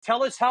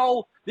Tell us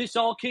how this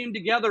all came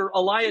together.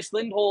 Elias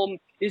Lindholm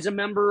is a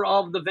member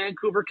of the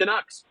Vancouver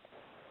Canucks.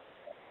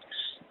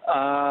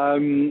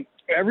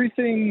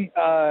 Everything,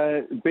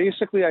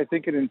 basically, I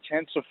think it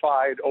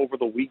intensified over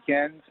the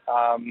weekend.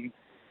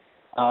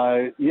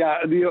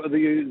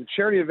 The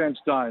charity event's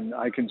done,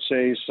 I can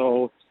say.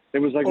 So it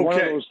was like one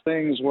of those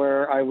things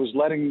where I was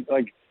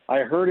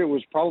I heard it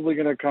was probably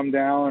going to come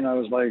down. I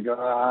was like,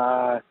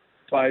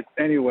 but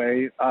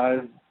anyway,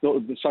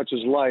 such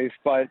is life.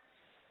 But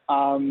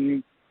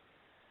I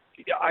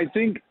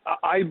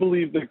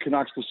believe the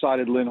Canucks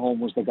decided Lindholm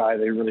was the guy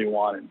they really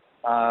wanted.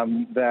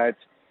 That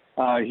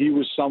he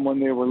was someone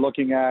they were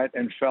looking at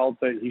and felt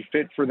that he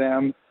fit for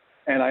them.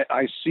 And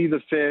I see the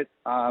fit.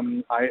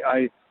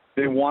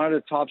 They wanted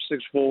a top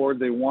six forward.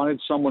 They wanted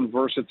someone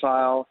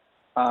versatile.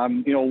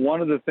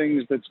 One of the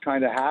things that's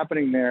kind of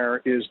happening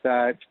there is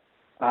that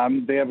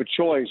they have a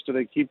choice. Do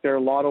they keep their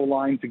lotto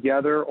line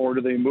together or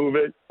do they move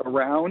it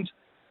around?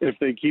 If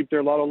they keep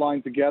their lotto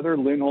line together,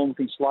 Lindholm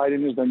can slide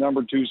in as their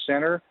number 2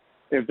 center.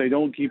 If they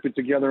don't keep it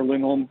together,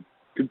 Lindholm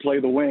could play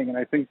the wing. And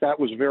I think that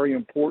was very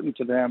important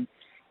to them,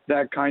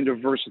 that kind of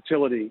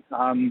versatility.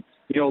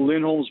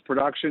 Lindholm's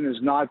production has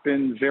not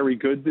been very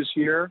good this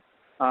year,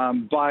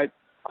 but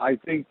I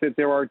think that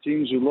there are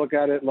teams who look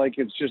at it like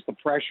it's just the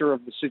pressure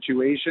of the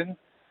situation,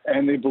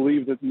 and they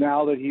believe that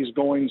now that he's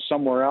going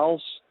somewhere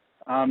else,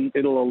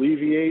 it'll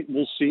alleviate.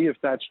 We'll see if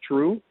that's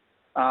true.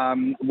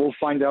 We'll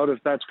find out if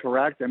that's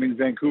correct. I mean,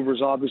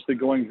 Vancouver's obviously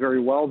going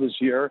very well this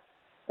year.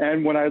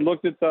 And when I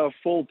looked at the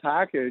full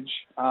package,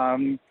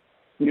 they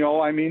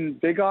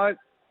got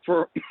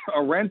for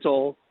a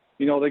rental,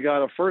 they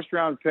got a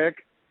first-round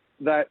pick.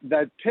 That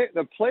pick,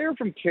 the player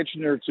from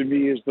Kitchener to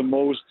me is the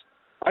most.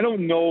 I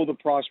don't know the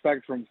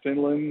prospect from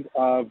Finland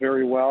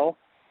very well,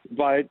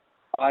 but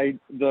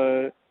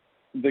the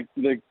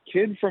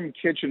kid from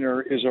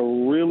Kitchener is a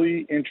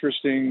really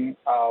interesting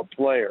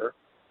player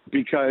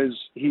because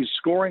he's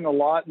scoring a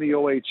lot in the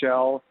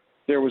OHL.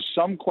 There was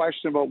some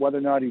question about whether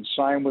or not he'd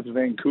sign with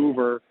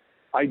Vancouver.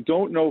 I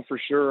don't know for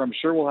sure. I'm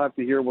sure we'll have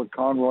to hear what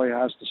Conroy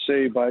has to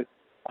say, but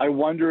I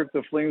wonder if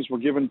the Flames were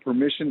given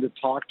permission to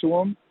talk to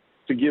him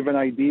to give an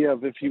idea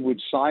of if he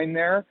would sign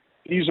there.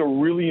 He's a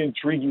really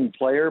intriguing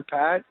player,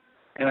 Pat,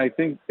 and I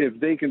think if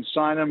they can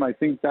sign him, I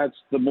think that's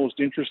the most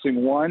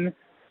interesting one.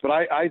 But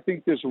I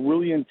think this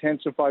really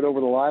intensified over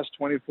the last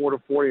 24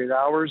 to 48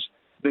 hours.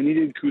 They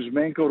needed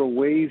Kuzmenko to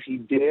wave. He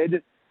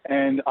did,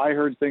 and I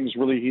heard things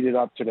really heated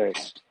up today.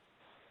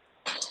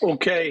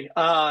 Okay.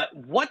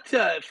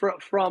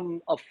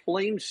 From a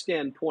Flames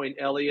standpoint,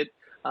 Elliotte,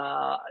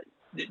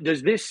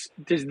 does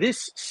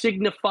this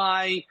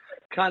signify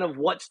kind of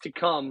what's to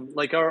come?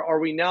 Like, are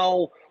we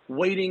now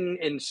waiting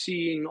and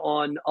seeing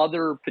on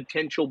other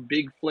potential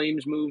big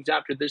Flames moves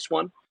after this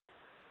one?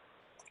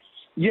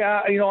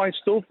 Yeah, I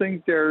still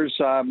think there's,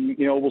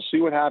 we'll see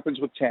what happens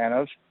with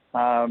Tanev.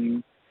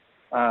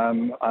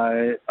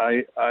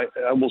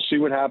 We'll see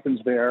what happens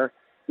there.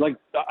 Like,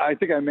 I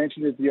think I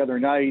mentioned it the other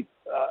night.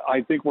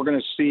 I think we're going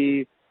to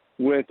see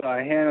with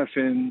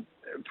Hanifin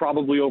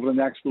probably over the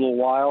next little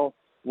while,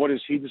 what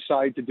does he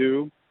decide to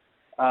do?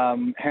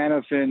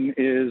 Hanifin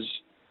is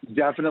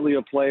definitely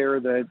a player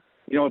that,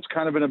 it's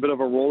kind of been a bit of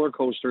a roller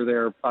coaster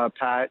there,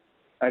 Pat.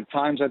 At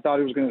times I thought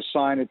he was going to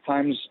sign. At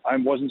times I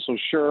wasn't so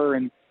sure.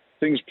 And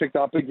things picked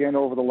up again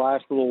over the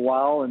last little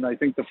while. And I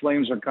think the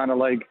Flames are kind of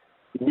like,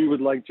 we would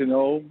like to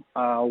know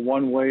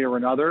one way or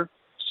another.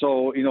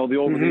 So,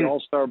 over the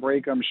All-Star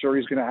break, I'm sure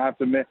he's going to have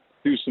to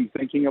do some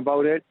thinking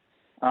about it.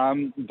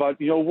 But,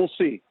 we'll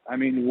see. I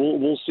mean,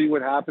 we'll see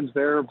what happens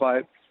there.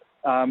 But,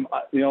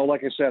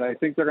 like I said, I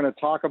think they're going to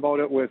talk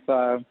about it with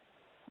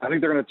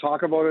continue to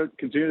talk about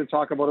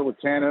it with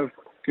Tanev,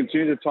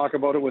 continue to talk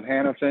about it with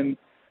Hanifin.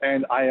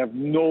 And I have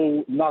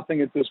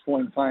nothing at this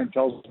point in time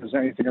tells us there's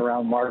anything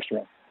around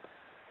Markstrom.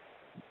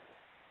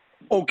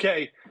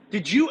 Okay.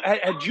 Had you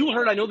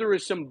heard, I know there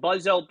was some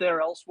buzz out there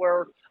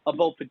elsewhere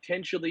about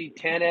potentially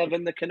Tanev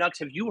and the Canucks.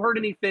 Have you heard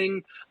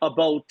anything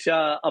about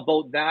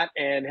that?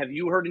 And have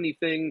you heard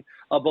anything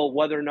about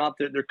whether or not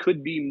there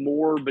could be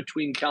more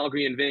between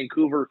Calgary and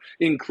Vancouver,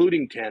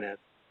 including Tanev?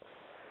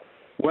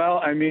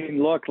 Well, I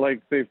mean, look,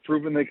 like they've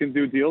proven they can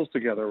do deals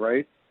together,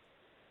 right?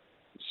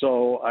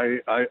 So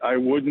I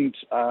wouldn't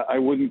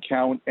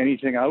count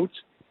anything out.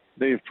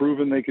 They've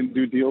proven they can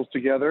do deals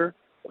together,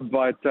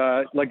 but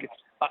I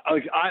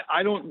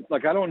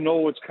don't know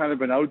what's kind of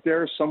been out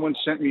there. Someone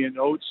sent me a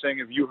note saying,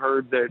 have you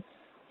heard that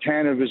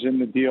Tanev is in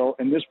the deal?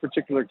 In this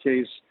particular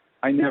case,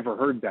 I never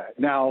heard that.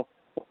 Now,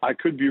 I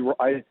could be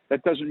right.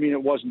 That doesn't mean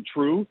it wasn't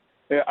true.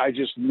 I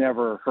just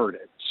never heard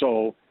it.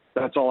 So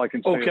that's all I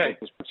can say about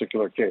this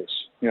particular case.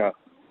 Yeah.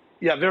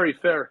 Yeah, very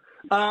fair.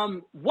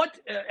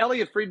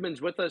 Elliotte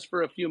Friedman's with us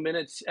for a few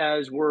minutes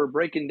as we're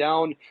breaking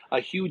down a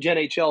huge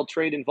NHL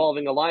trade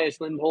involving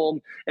Elias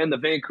Lindholm and the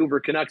Vancouver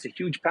Canucks, a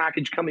huge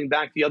package coming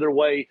back the other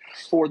way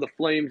for the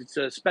Flames. It's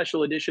a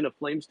special edition of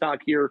Flames Talk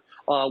here,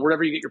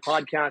 wherever you get your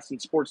podcasts and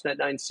Sportsnet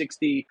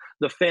 960,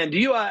 The Fan. Do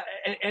you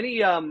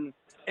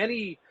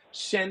any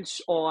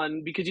sense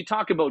on, because you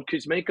talk about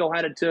Kuzmenko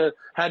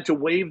had to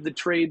waive the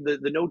trade,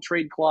 the no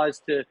trade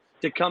clause to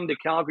come to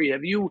Calgary.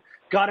 Have you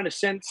gotten a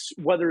sense,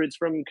 whether it's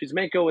from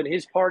Kuzmenko and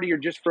his party or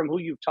just from who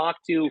you've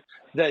talked to,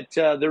 that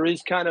there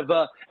is kind of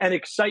an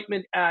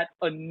excitement at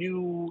a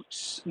new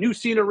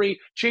scenery,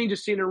 change of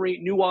scenery,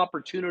 new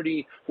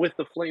opportunity with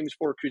the Flames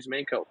for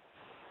Kuzmenko?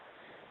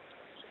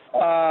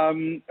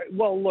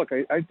 Well, look,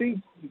 I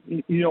think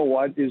you know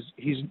what is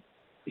he's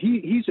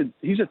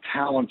a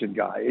talented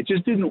guy. It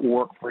just didn't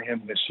work for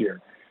him this year.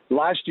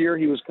 Last year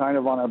he was kind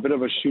of on a bit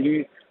of a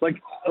shooting like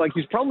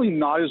he's probably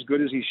not as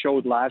good as he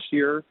showed last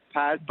year,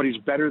 Pat, but he's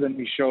better than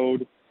he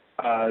showed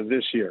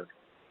this year.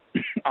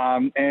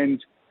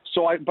 And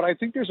so I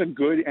think there's a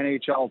good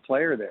NHL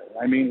player there.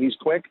 I mean, he's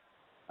quick.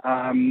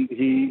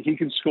 He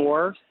can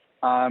score.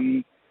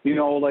 You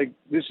know, like,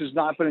 this has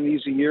not been an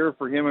easy year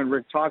for him and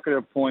Rick Tocchet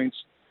at points,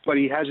 but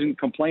he hasn't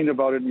complained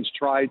about it and he's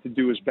tried to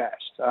do his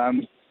best.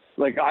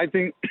 I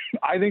think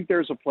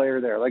there's a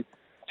player there. Like,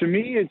 to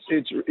me,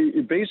 it's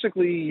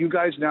basically you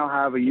guys now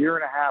have a year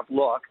and a half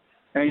look,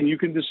 and you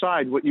can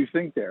decide what you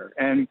think there.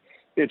 And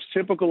it's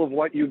typical of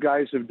what you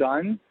guys have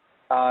done,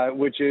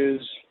 which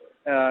is,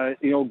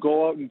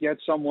 go out and get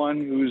someone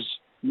who's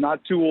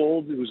not too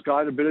old, who's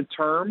got a bit of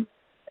term,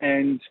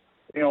 and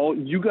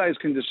you guys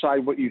can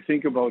decide what you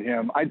think about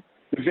him.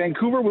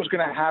 Vancouver was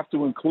going to have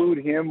to include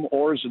him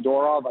or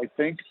Zadorov, I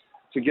think,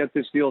 to get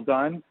this deal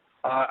done.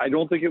 I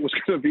don't think it was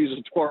going to be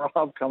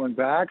Zadorov coming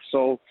back,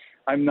 so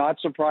I'm not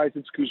surprised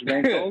it's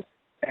Kuzmenko.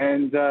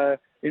 And,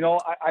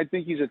 I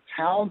think he's a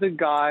talented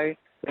guy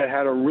that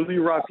had a really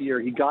rough year.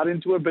 He got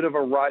into a bit of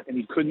a rut, and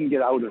he couldn't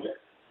get out of it.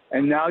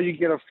 And now you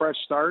get a fresh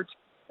start.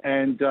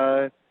 And,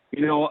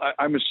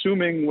 I'm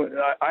assuming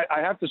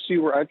I have to see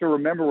I have to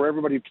remember where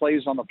everybody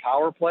plays on the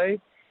power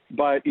play.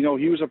 But, he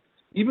was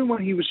even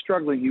when he was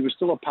struggling, he was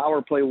still a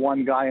power play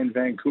one guy in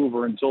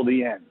Vancouver until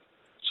the end.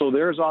 So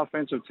there's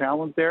offensive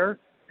talent there,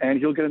 and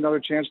he'll get another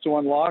chance to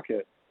unlock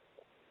it.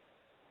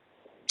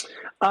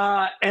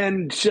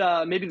 And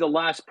maybe the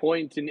last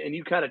point, and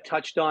you kind of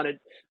touched on it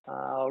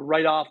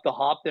right off the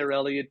hop there,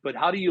 Elliotte, but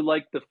how do you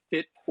like the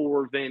fit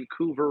for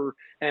Vancouver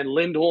and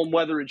Lindholm,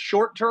 whether it's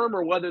short term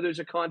or whether there's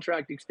a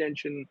contract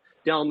extension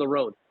down the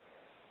road?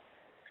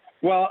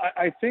 Well,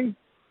 I think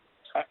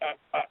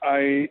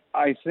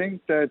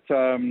that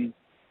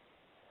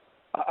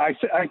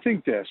I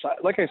think this.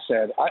 Like I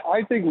said,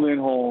 I think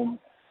Lindholm,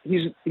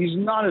 he's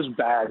not as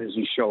bad as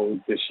he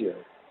showed this year,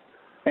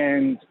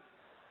 and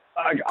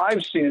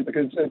I've seen it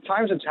because at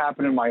times it's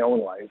happened in my own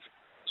life.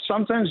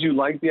 Sometimes you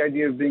like the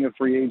idea of being a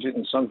free agent,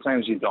 and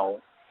sometimes you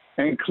don't.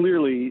 And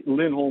clearly,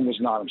 Lindholm was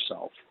not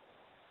himself.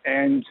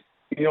 And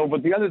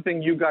but the other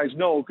thing you guys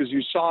know, because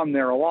you saw him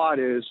there a lot,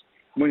 is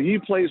when he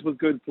plays with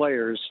good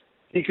players,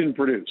 he can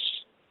produce.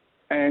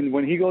 And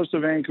when he goes to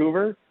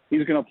Vancouver,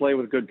 he's going to play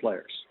with good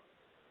players.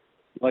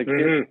 Like,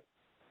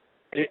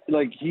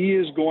 he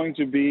is going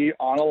to be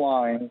on a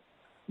line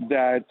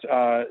that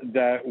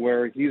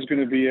where he's going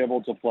to be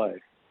able to play.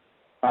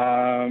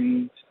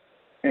 And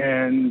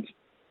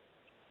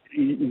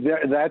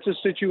that's a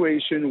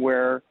situation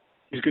where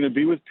he's going to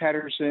be with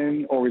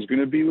Pettersson, or he's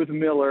going to be with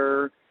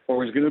Miller,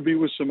 or he's going to be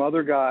with some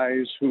other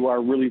guys who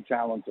are really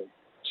talented.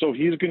 So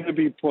he's going to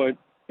be put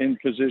in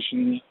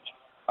position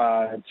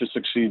to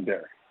succeed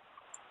there.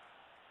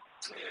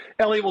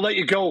 Elliotte, we'll let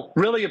you go.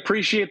 Really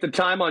appreciate the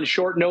time on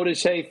short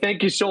notice. Hey,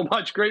 thank you so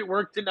much. Great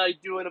work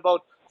tonight, doing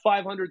about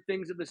 500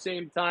 things at the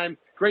same time.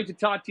 Great to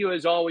talk to you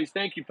as always.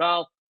 Thank you,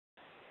 pal.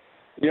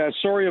 Yeah,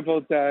 sorry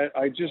about that.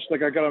 I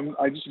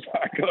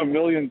got a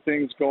million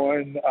things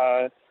going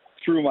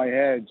through my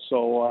head.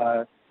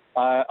 So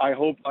I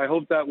hope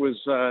that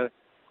was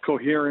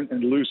coherent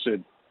and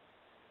lucid.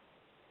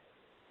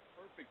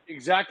 Perfect.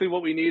 Exactly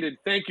what we needed.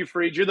 Thank you,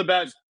 Fried. You're the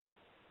best.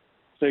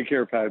 Take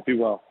care, Pat. Be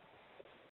well.